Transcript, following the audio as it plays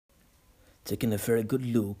Taking a very good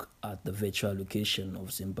look at the virtual location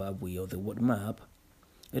of Zimbabwe on the world map,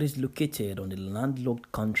 it is located on a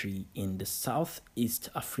landlocked country in the Southeast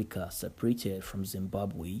Africa separated from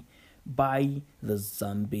Zimbabwe by the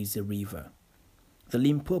Zambezi River. The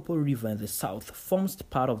Limpopo River in the south forms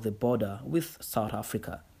part of the border with South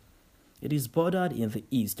Africa. It is bordered in the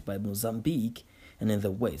east by Mozambique and in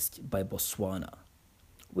the west by Botswana.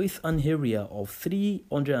 With an area of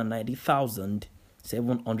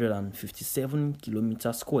 390,757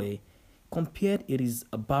 kilometers square, compared it is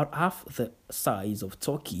about half the size of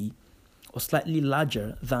Turkey or slightly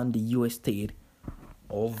larger than the US state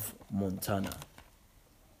of Montana.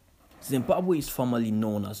 Zimbabwe is formerly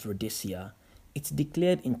known as Rhodesia. It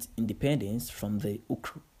declared independence from the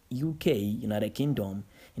UK, United Kingdom,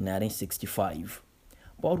 in 1965,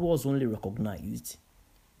 but was only recognized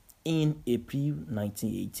in April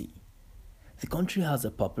 1980. The country has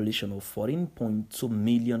a population of 14.2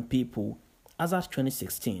 million people as of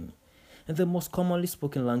 2016, and the most commonly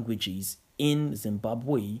spoken languages in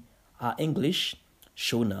Zimbabwe are English,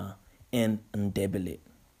 Shona, and Ndebele.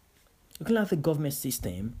 Looking at the government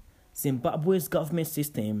system, Zimbabwe's government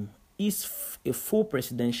system is a full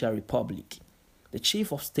presidential republic. The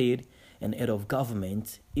chief of state and head of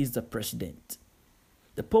government is the president.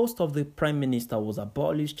 The post of the prime minister was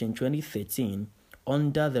abolished in 2013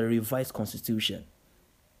 under the revised constitution.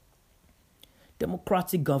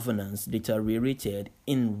 Democratic governance deteriorated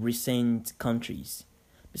in recent countries.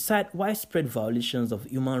 Besides widespread violations of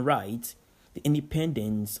human rights, the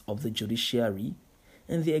independence of the judiciary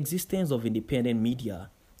and the existence of independent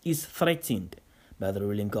media is threatened by the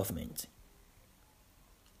ruling government.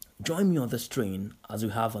 Join me on this train as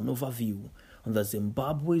we have an overview on the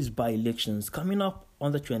Zimbabwe's by-elections coming up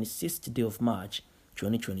on the 26th day of March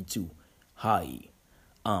 2022. Hi,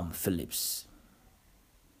 I'm Phillips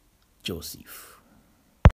Joseph.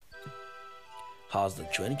 As the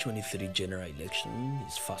 2023 general election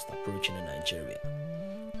is fast approaching in Nigeria,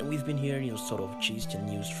 and we've been hearing sort of gist and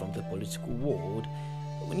news from the political world,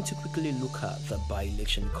 we need to quickly look at the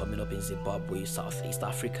by-election coming up in Zimbabwe, Southeast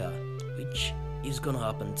Africa, which is going to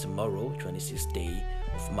happen tomorrow, 26th day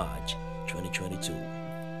of March 2022.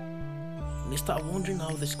 You may start wondering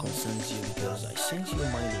how this concerns you, because I sense your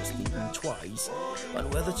mind was thinking twice on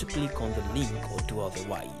whether to click on the link or do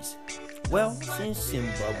otherwise. Well, since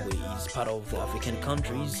Zimbabwe is part of the African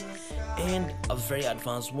countries and a very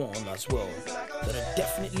advanced one as well, there are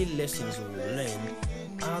definitely lessons we will learn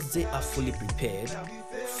as they are fully prepared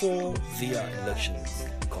for their elections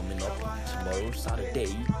coming up tomorrow,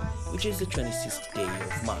 Saturday, which is the 26th day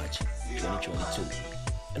of March 2022.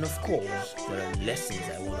 And of course, there are lessons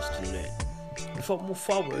I want us to learn. Before we move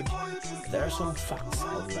forward, there are some facts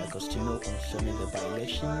I would like us to know concerning the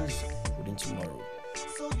by-elections within tomorrow.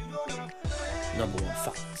 Number one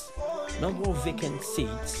fact: number of vacant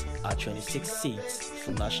seats are 26 seats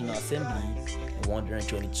for National Assembly and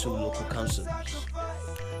 122 local councils.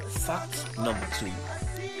 Fact number two: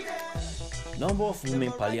 number of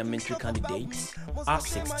women parliamentary candidates are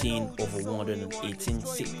 16 over 118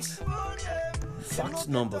 seats. Fact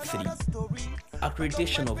number three: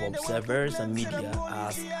 accreditation of observers and media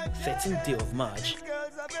as 13th day of March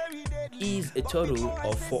is a total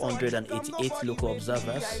of 488 local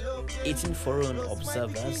observers, 18 foreign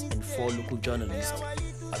observers, and 4 local journalists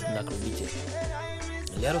have been accredited.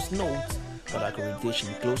 And let us note that accreditation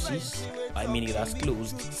it has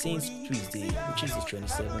closed since Tuesday, which is the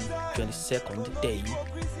 22nd day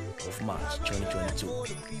of March 2022.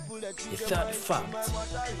 The third fact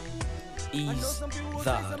is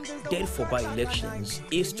that date for by-elections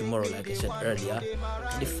is tomorrow, like I said earlier.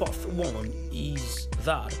 And the fourth one is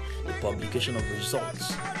that the publication of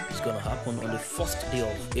results is going to happen on the first day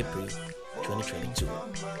of April 2022.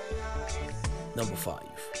 Number 5.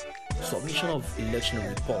 Submission of election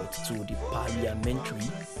report to the parliamentary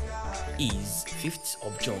is 5th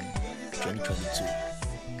of June 2022.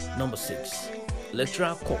 Number 6.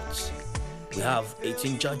 Electoral courts. We have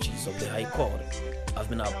 18 judges of the High Court have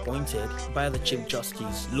been appointed by the Chief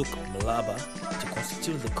Justice Luke Malaba to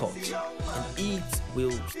constitute the court, and it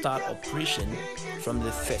will start operation from the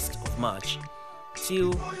 1st of March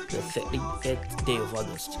till the 30th day of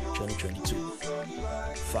August 2022.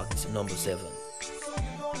 Fact number 7.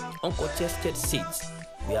 Uncontested seats.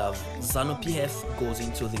 We have ZANU-PF goes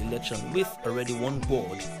into the election with already one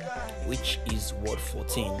ward, which is Ward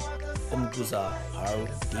 14, Umguza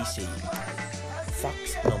RDC.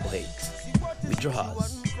 Fact number 8.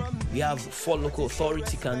 Withdrawals. We have 4 local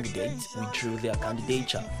authority candidates withdrew their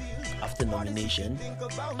candidature after nomination,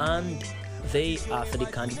 and they are 3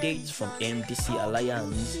 candidates from MDC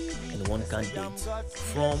Alliance and 1 candidate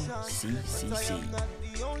from CCC.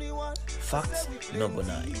 Fact number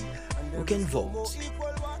 9. Who can vote?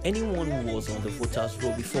 Anyone who was on the voters'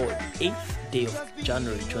 roll before 8th day of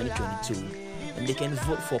January 2022, and they can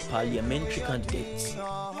vote for parliamentary candidates.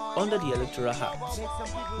 Under the Electoral Act,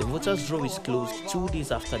 the voters' roll is closed 2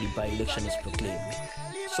 days after the by-election is proclaimed.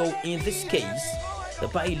 So in this case, the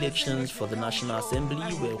by-elections for the National Assembly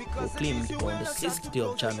were proclaimed on the 6th day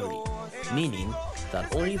of January, meaning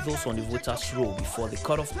that only those on the voters' roll before the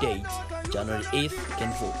cutoff date, January 8th,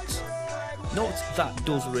 can vote. Note that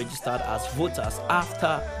those registered as voters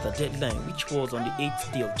after the deadline, which was on the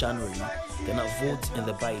 8th day of January, cannot vote in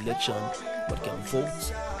the by-election but can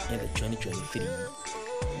vote in the 2023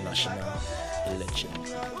 national election.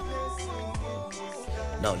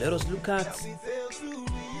 Now let us look at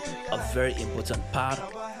a very important part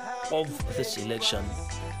of this election,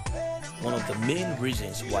 one of the main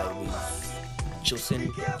reasons why we've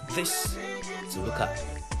chosen this to look at,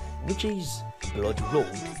 which is Blood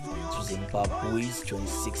Road to Zimbabwe's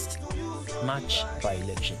 26th March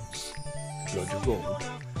by-elections. Blood Road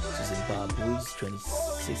to Zimbabwe's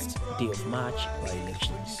 26th day of March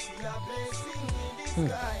by-elections.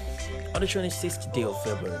 On the 26th day of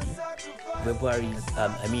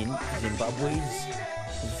Zimbabwe's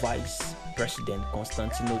Vice President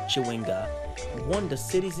Constantino Chiwenga won the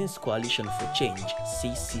Citizens Coalition for Change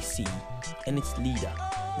 (CCC) and its leader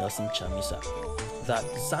Nelson Chamisa that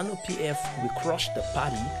ZANU-PF will crush the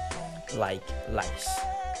party like lice.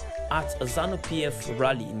 At a ZANU-PF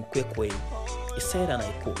rally in Kwekwe, he said, and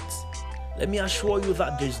I quote, "Let me assure you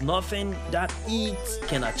that there is nothing that it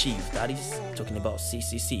can achieve." That is talking about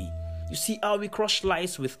CCC. You see how we crush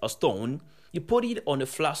lice with a stone? You put it on a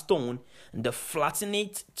flat stone and then flatten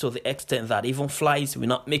it to the extent that even flies will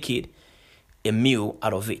not make it a meal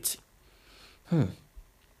out of it.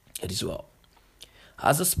 It is well.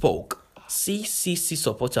 As I spoke, CCC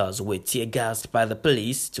supporters were tear-gassed by the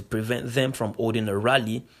police to prevent them from holding a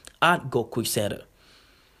rally at Gokwe Center.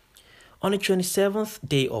 On the 27th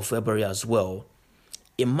day of February as well,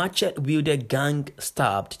 a machete-wielded gang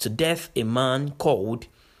stabbed to death a man called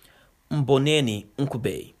Mboneni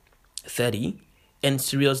Nkube, 30, and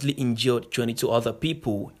seriously injured 22 other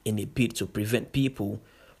people in a bid to prevent people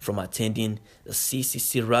from attending the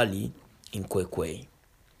CCC rally in Kwekwe.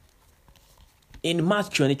 In March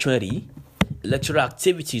 2020, electoral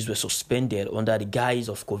activities were suspended under the guise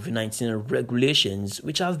of COVID-19 regulations,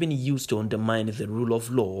 which have been used to undermine the rule of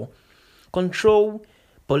law, control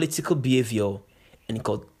political behavior, and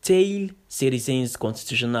curtail citizens'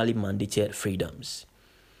 constitutionally mandated freedoms.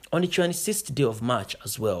 On the 26th day of March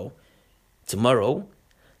as well, tomorrow,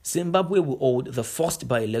 Zimbabwe will hold the first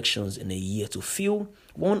by-elections in a year to fill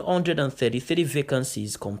 133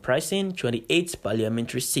 vacancies comprising 28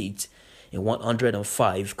 parliamentary seats and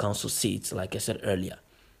 105 council seats, like I said earlier.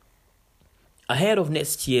 Ahead of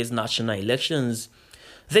next year's national elections,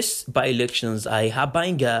 these by-elections are a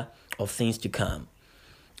harbinger of things to come.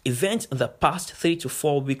 Events in the past 3 to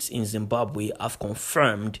 4 weeks in Zimbabwe have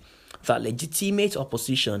confirmed that legitimate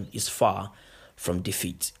opposition is far from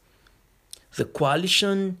defeat. The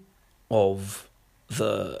coalition of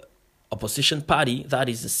the opposition party, that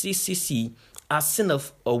is the CCC, has seen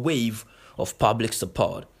a wave of public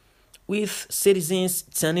support, with citizens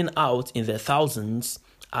turning out in their thousands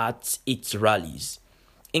at its rallies.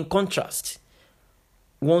 In contrast,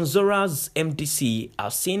 Wanzora's MDC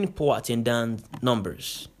have seen poor attendance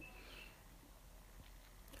numbers.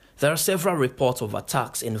 There are several reports of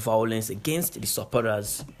attacks and violence against the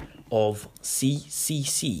supporters of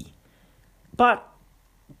CCC. But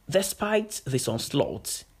despite this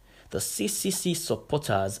onslaught, the CCC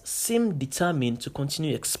supporters seem determined to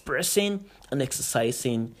continue expressing and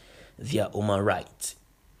exercising their human right,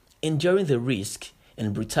 enduring the risk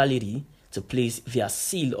and brutality to place their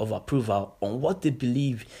seal of approval on what they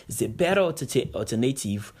believe is a better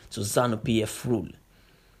alternative to ZANU-PF rule.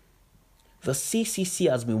 The CCC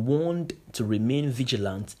has been warned to remain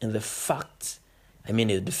vigilant in the face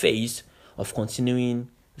of continuing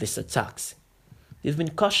these attacks. They've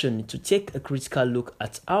been cautioned to take a critical look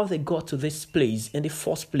at how they got to this place in the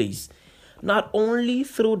first place, not only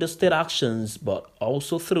through the state actions but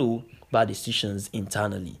also through bad decisions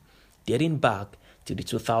internally, dating back to the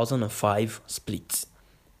 2005 split.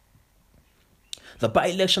 The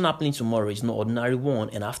by-election happening tomorrow is no ordinary one,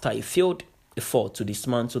 and after a failed effort to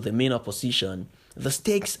dismantle the main opposition, the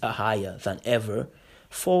stakes are higher than ever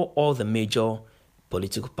for all the major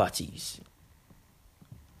political parties.